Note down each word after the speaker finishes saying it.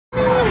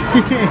You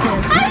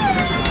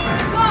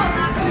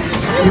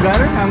got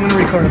her? I'm gonna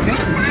record, okay?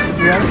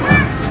 You got her?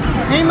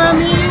 Hey,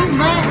 mommy!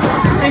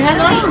 Say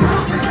hello!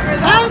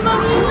 Hi,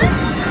 mommy!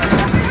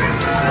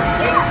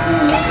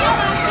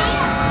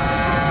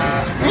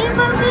 Hey,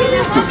 mommy!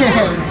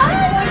 Hi!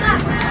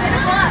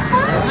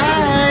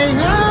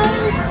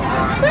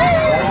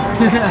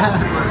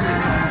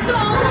 So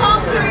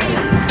hungry!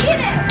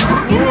 Eat it!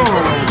 Give it to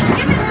me!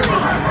 Give it to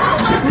me!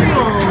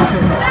 So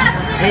hungry!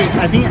 Hey,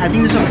 I think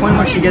there's a point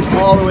where she gets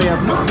all the way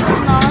up. No,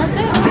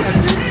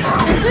 that's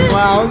it.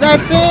 Wow,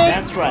 that's it.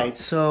 That's right.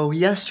 So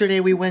yesterday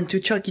we went to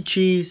Chuck E.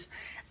 Cheese,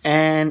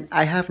 and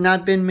I have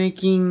not been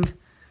making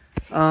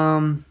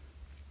a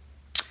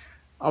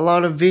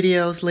lot of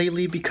videos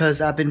lately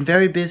because I've been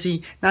very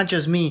busy. Not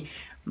just me,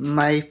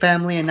 my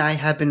family and I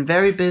have been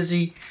very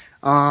busy.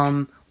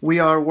 We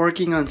are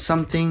working on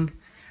something.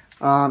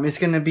 It's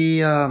gonna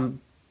be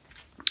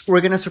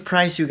we're gonna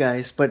surprise you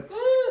guys, but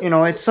you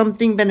know, it's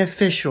something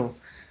beneficial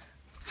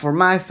for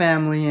my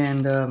family,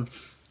 and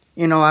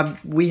you know,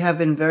 we have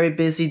been very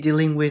busy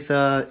dealing with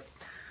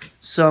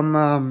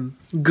some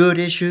good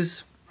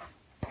issues,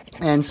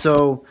 and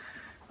so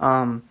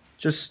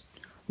just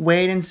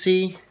wait and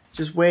see.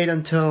 Just wait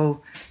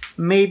until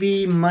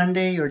maybe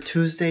Monday or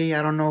Tuesday.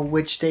 I don't know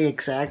which day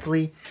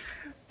exactly,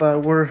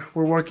 but we're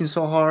working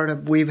so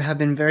hard. We have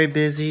been very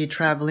busy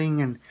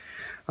traveling, and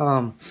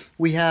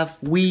we have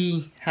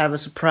a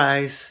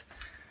surprise.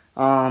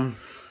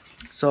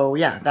 So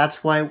yeah,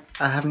 that's why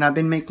I have not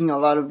been making a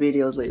lot of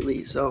videos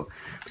lately. So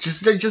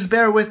just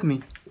bear with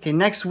me. Okay,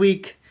 next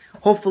week,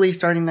 hopefully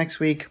starting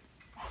next week,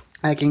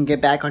 I can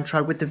get back on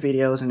track with the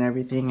videos and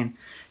everything, and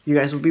you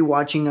guys will be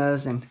watching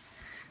us, and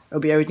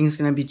everything's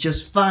gonna be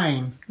just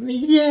fine.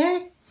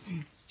 Yeah.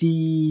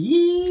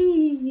 See.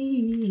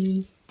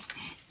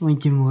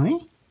 Want some more?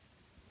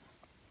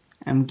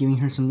 I'm giving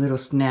her some little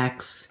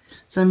snacks.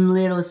 Some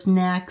little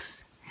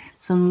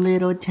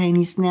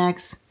tiny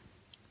snacks.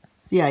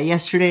 Yeah,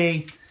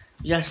 yesterday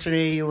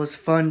it was a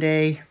fun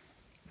day.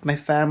 My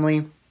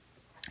family,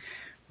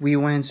 we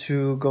went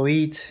to go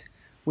eat.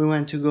 We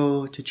went to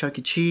go to Chuck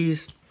E.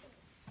 Cheese.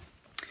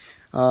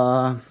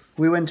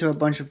 We went to a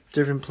bunch of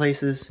different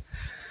places,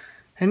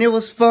 and it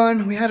was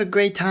fun. We had a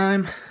great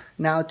time.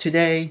 Now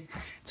today,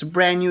 it's a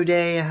brand new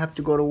day. I have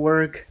to go to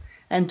work,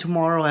 and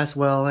tomorrow as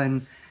well.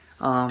 And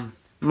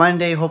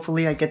Monday,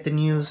 hopefully, I get the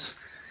news.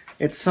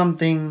 It's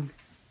something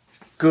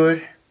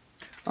good.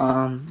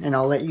 And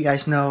I'll let you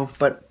guys know.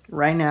 But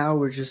right now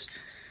we're just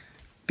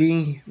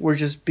being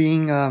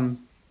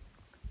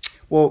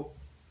well,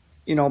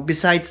 you know,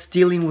 besides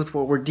dealing with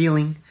what we're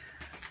dealing,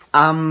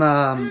 I'm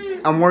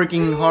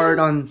working hard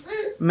on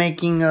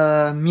making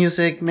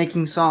music,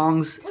 making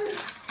songs,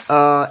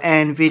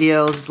 and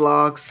videos,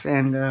 vlogs,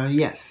 and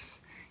yes,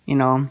 you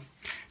know,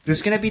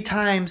 there's gonna be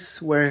times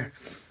where,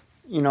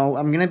 you know,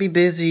 I'm gonna be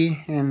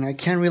busy and I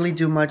can't really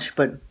do much,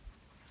 but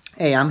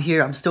hey, I'm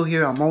here. I'm still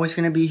here. I'm always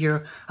going to be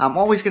here. I'm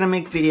always going to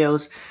make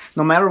videos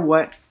no matter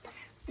what.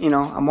 You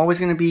know, I'm always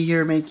going to be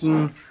here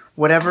making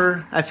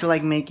whatever I feel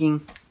like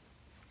making.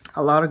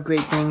 A lot of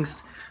great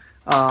things.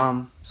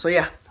 So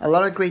yeah, a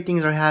lot of great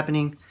things are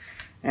happening.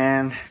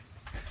 And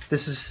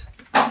this is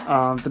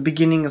the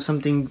beginning of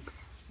something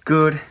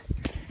good.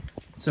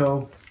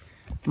 So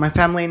my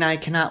family and I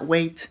cannot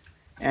wait.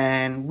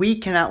 And we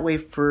cannot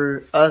wait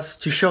for us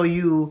to show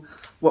you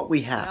what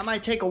we have. It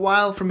might take a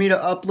while for me to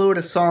upload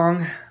a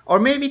song. Or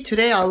maybe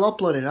today I'll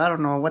upload it. I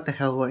don't know what the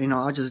hell, you know,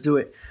 I'll just do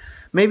it.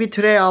 Maybe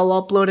today I'll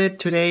upload it.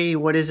 Today,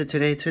 what is it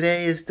today?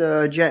 Today is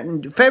the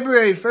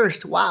February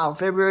 1st. Wow,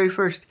 February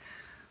 1st.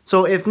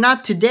 So if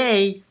not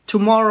today,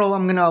 tomorrow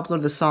I'm going to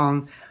upload the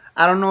song.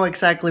 I don't know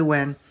exactly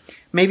when.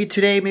 Maybe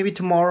today, maybe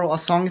tomorrow. A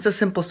song, it's a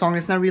simple song.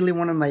 It's not really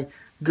one of my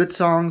good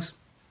songs.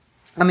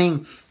 I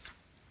mean,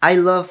 I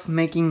love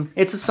making,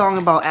 it's a song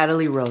about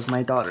Adalee Rose,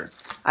 my daughter.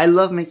 I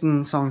love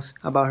making songs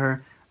about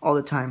her all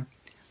the time.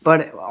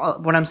 But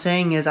what I'm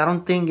saying is, I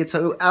don't think it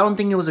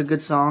was a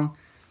good song.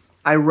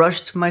 I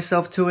rushed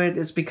myself to it.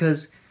 It's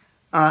because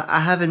I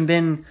haven't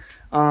been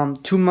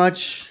too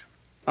much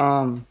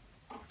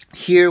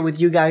here with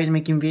you guys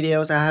making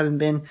videos. I haven't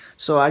been,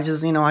 so I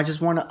just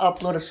want to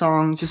upload a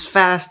song just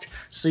fast,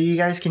 so you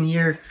guys can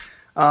hear,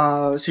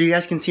 so you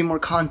guys can see more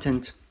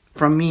content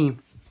from me.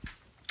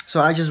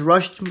 So I just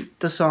rushed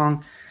the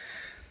song.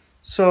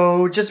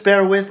 So just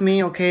bear with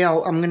me, okay?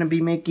 I'm gonna be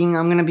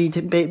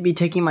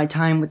taking my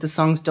time with the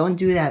songs. Don't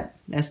do that.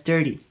 That's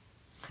dirty.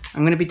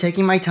 I'm gonna be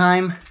taking my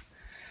time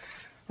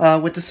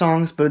with the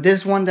songs. But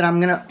this one that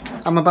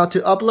I'm about to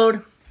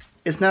upload,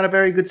 it's not a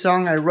very good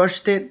song. I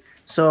rushed it,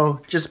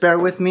 so just bear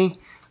with me.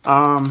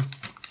 And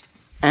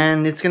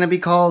it's gonna be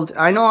called.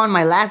 I know on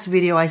my last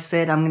video I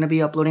said I'm gonna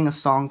be uploading a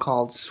song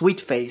called "Sweet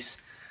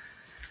Face."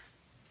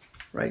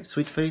 Right,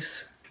 Sweet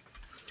Face.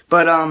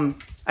 But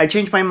I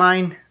changed my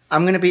mind.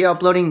 I'm going to be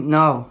uploading,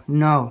 no,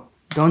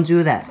 don't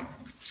do that.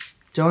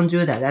 Don't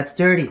do that, that's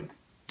dirty.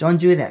 Don't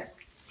do that.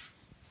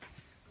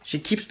 She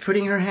keeps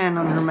putting her hand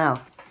on her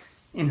mouth,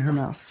 in her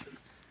mouth.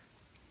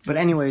 But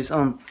anyways,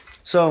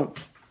 so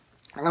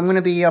I'm going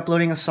to be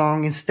uploading a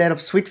song instead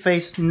of Sweet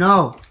Face.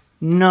 No,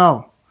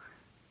 No.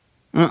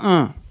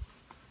 I'm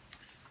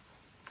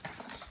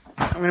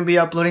gonna be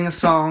uploading a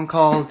song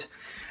called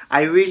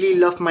I Really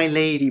Love My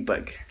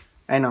Ladybug.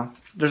 I know,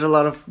 there's a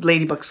lot of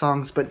Ladybug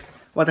songs, but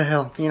what the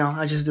hell, you know,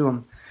 I just do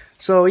them.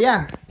 So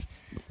yeah,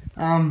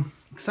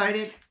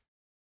 excited.